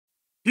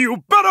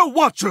You better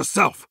watch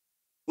yourself!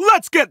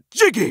 Let's get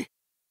jiggy!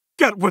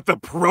 Get with the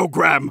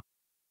program!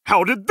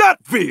 How did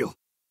that feel?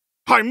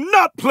 I'm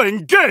not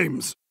playing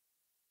games!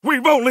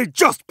 We've only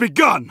just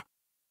begun!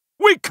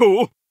 We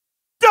cool!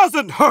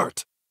 Doesn't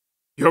hurt!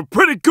 You're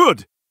pretty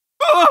good!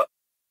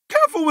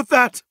 Careful with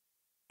that!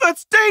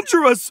 That's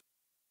dangerous!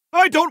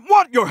 I don't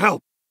want your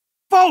help!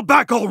 Fall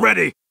back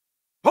already!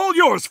 All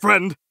yours,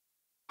 friend!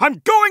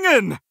 I'm going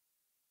in!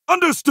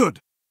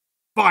 Understood!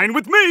 Fine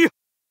with me!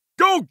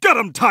 Go get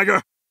him,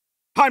 Tiger!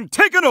 I'm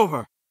taking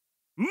over!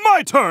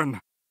 My turn!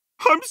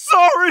 I'm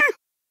sorry!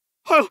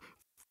 I'll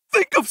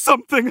think of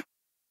something!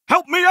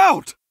 Help me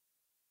out!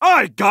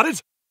 I got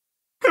it!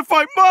 If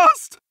I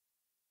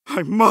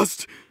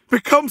must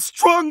become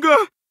stronger!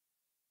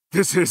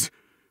 This is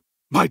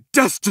my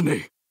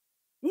destiny!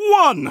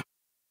 One!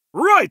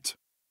 Right!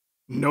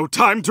 No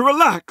time to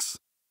relax!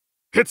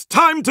 It's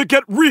time to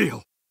get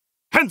real!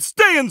 And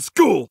stay in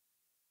school!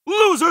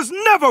 Losers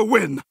never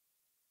win!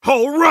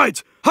 All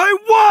right, I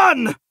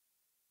won!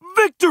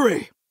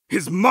 Victory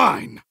is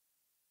mine!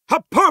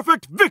 A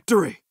perfect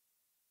victory!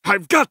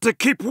 I've got to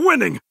keep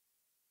winning!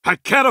 I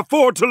can't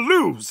afford to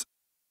lose!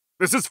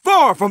 This is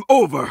far from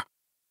over!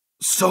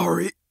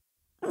 Sorry.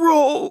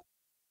 Roll!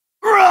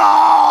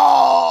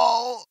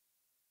 Roll!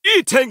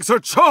 E-tanks are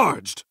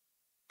charged!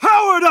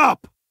 Powered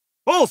up!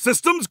 All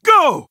systems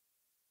go!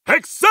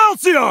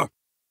 Excelsior!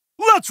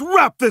 Let's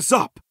wrap this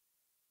up!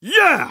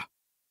 Yeah!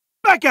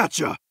 Back at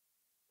ya!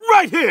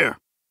 Right here!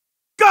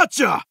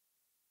 Gotcha!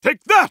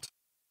 Take that!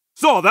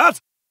 Saw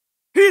that?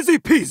 Easy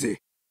peasy!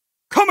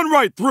 Coming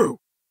right through!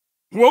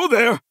 Whoa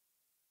there!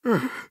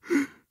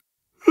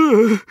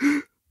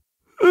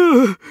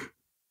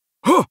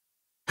 Huh!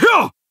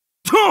 Yeah!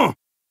 Tuh!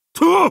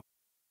 Tuh!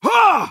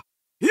 Ha!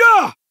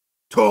 Yeah!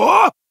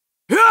 Tuh!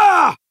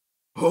 Yeah!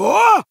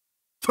 Huh!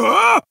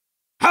 Tuh!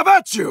 How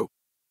about you?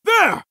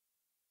 There!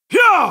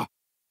 Yeah!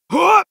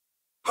 Huh!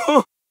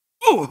 Huh!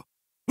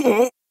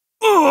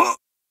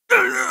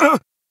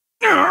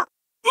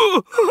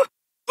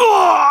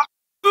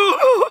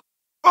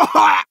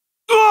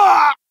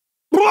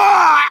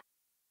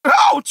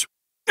 Ouch!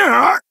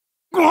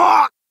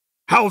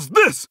 How's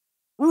this?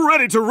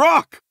 Ready to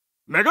rock!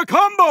 Mega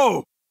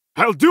combo!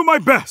 I'll do my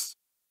best!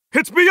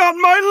 It's beyond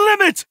my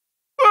limit!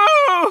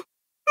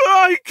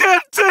 I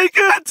can't take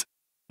it!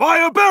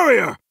 Fire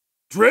barrier!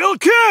 Drill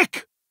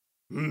kick!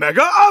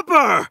 Mega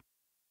upper!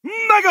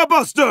 Mega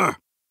buster!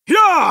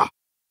 Yeah!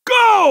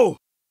 Go!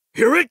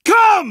 Here it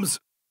comes!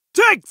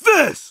 Take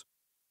this!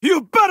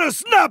 You better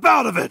snap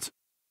out of it!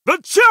 The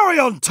cherry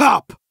on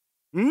top!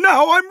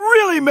 Now I'm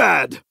really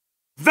mad!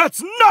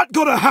 That's not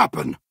gonna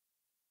happen!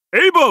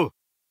 Abel!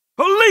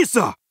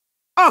 Elisa!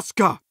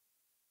 Asuka!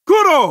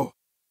 Kuro!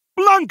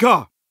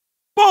 Blanca!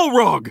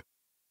 Balrog!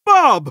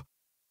 Bob!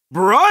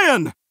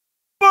 Brian!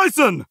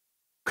 Bison!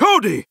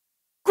 Cody!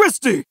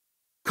 Christy!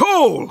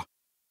 Cole!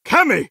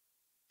 Cammy!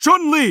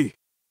 Chun-Li!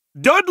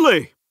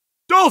 Dudley!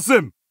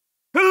 Dulcim!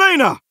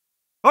 Helena!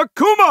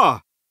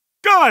 Akuma!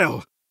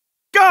 Guile!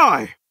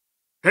 Guy!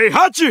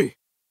 Heihachi!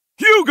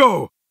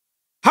 Hugo!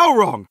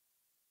 Howrong!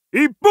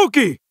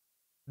 Ibuki!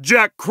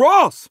 Jack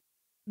Cross!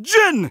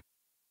 Jin!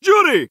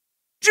 Judy!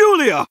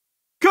 Julia!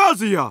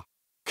 Kazuya!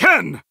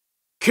 Ken!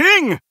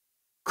 King!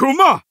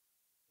 Kuma!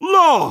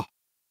 Law!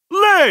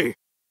 Lei!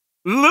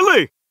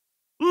 Lily!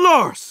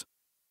 Lars!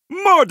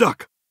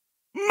 Marduk!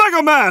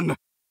 MegaMan!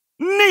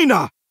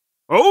 Nina!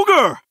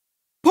 Ogre!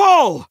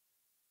 Paul!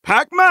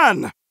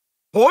 Pac-Man!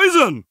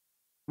 Poison!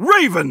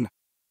 Raven!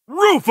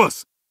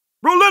 Rufus!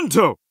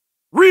 Rolento!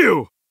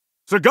 Ryu!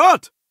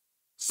 Sagat!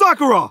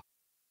 Sakura!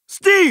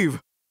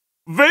 Steve!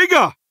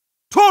 Vega!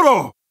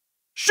 Toro!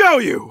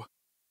 Xiaoyu!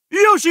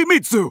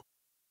 Yoshimitsu!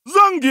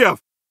 Zangief!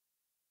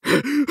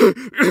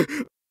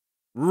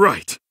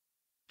 Right.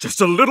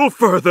 Just a little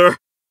further.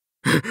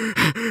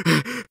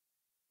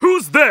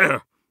 Who's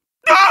there?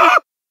 Ah!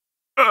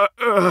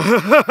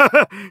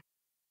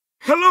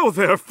 Hello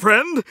there,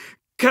 friend.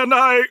 Can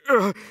I,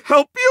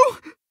 help you?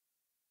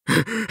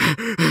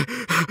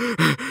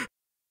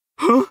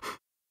 Huh?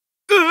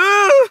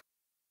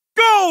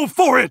 Go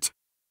for it!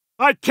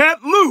 I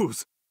can't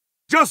lose!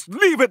 Just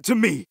leave it to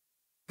me!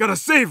 Gotta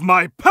save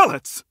my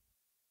pellets!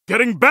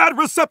 Getting bad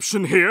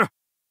reception here.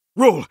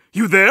 Roll,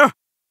 you there?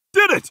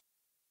 Did it!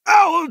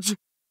 Ouch!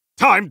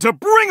 Time to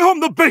bring home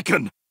the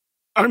bacon!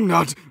 I'm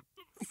not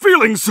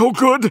feeling so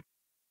good.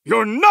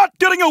 You're not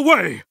getting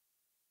away!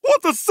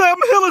 What the Sam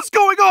Hill is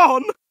going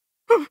on?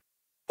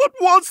 What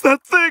was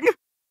that thing?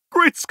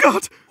 Great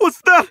Scott,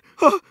 was that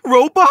a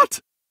robot?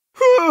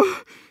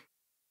 I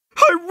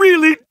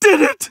really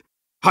did it!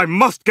 I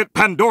must get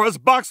Pandora's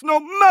box no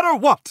matter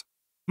what!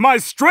 My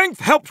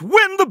strength helped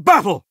win the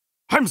battle!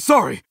 I'm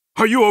sorry,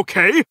 are you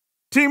okay?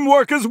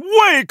 Teamwork is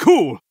way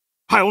cool!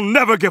 I'll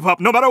never give up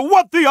no matter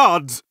what the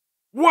odds!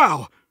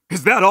 Wow,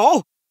 is that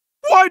all?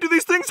 Why do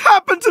these things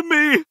happen to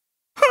me?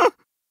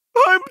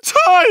 I'm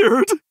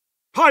tired!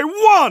 I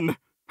won!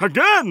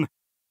 Again!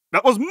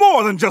 That was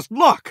more than just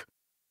luck!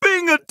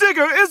 Being a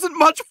digger isn't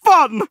much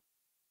fun!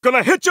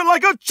 Gonna hit you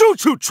like a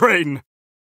choo-choo train!